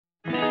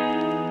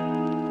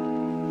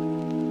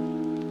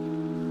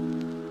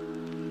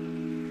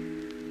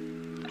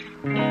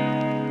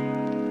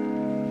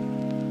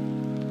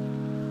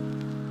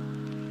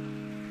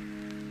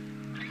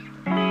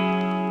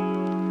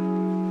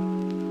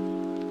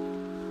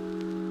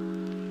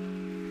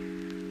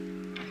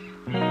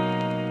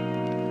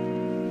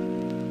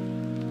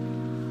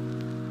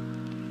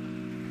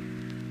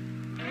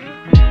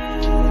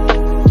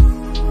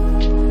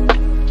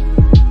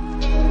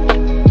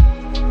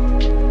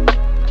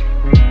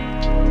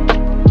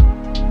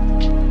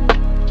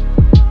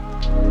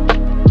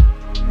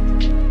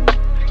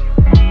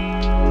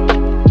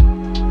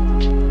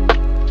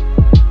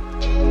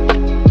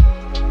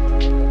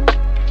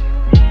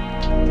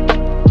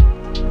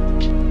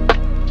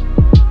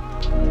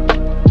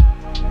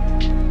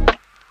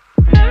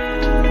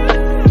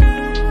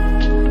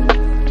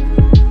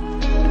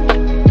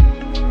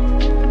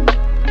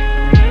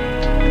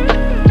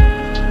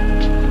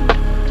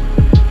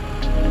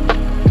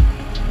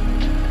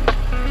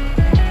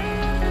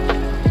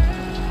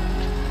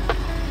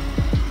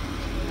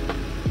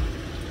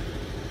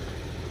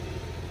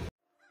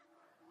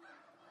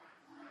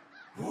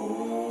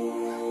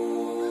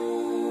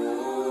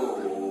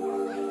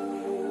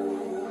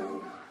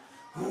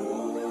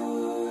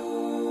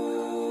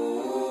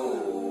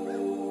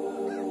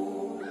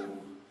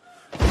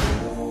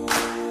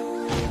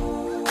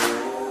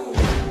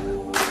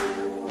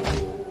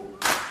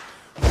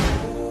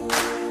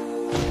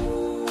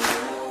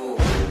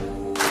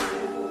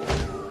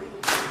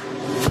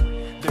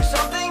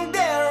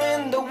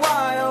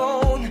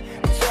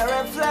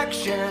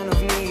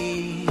Of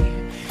me,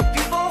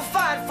 people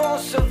fight for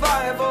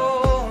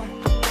survival.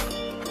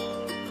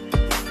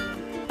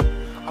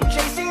 I'm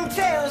chasing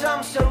tails,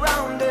 I'm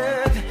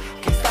surrounded,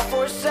 can't stop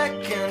for a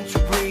second to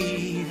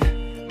breathe.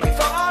 My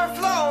thoughts are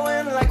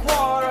flowing like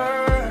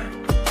water.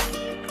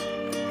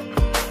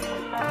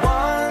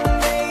 One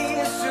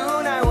day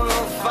soon I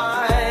will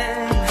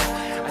find,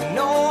 I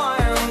know I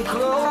am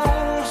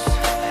close,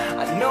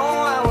 I know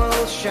I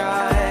will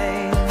shine.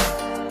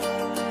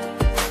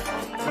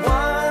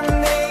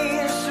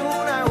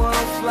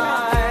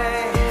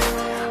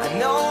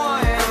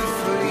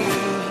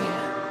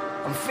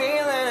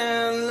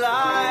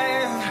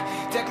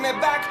 Take me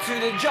back to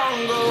the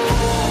jungle.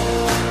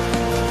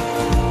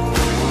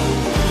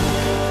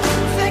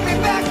 Take me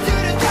back to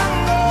the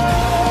jungle.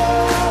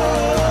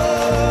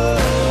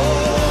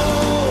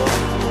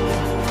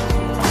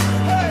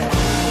 Hey.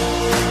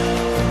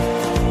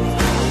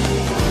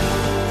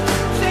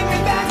 Take me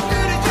back to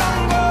the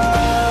jungle.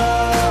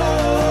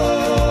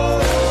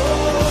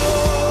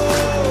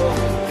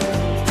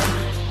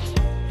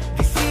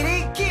 The city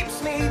keeps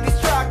me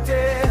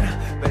distracted,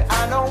 but I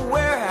know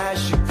where I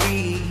should be.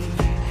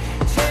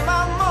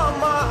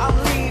 I'm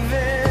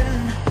leaving.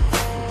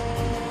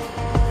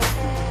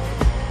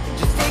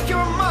 Just take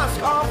your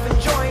mask off and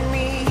join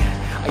me.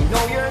 I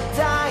know you're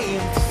dying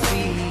to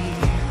see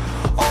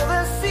all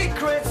the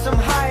secrets I'm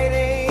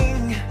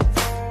hiding.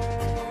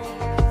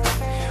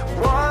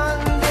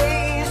 One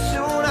day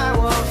soon I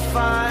will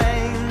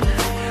find,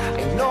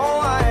 I know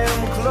I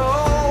am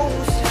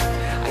close,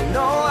 I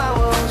know I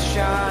will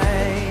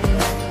shine.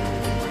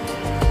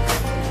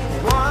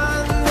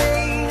 One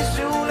day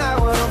soon I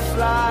will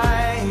fly.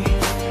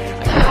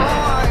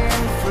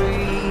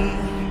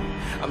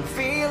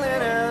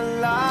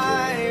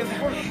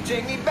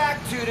 Take me back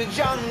to the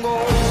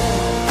jungle.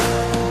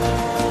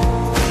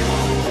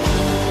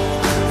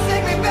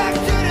 Take me back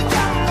to the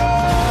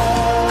jungle.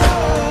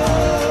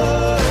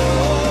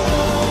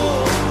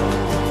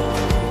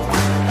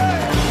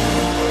 Hey.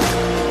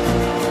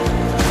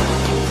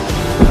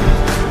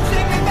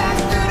 Take me back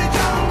to the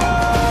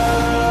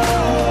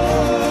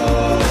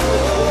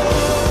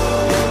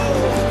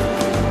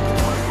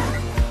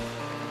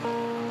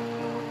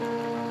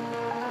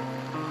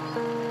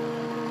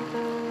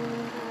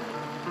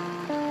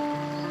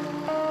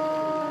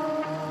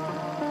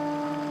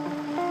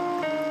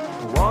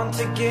Want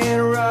to get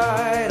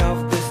right.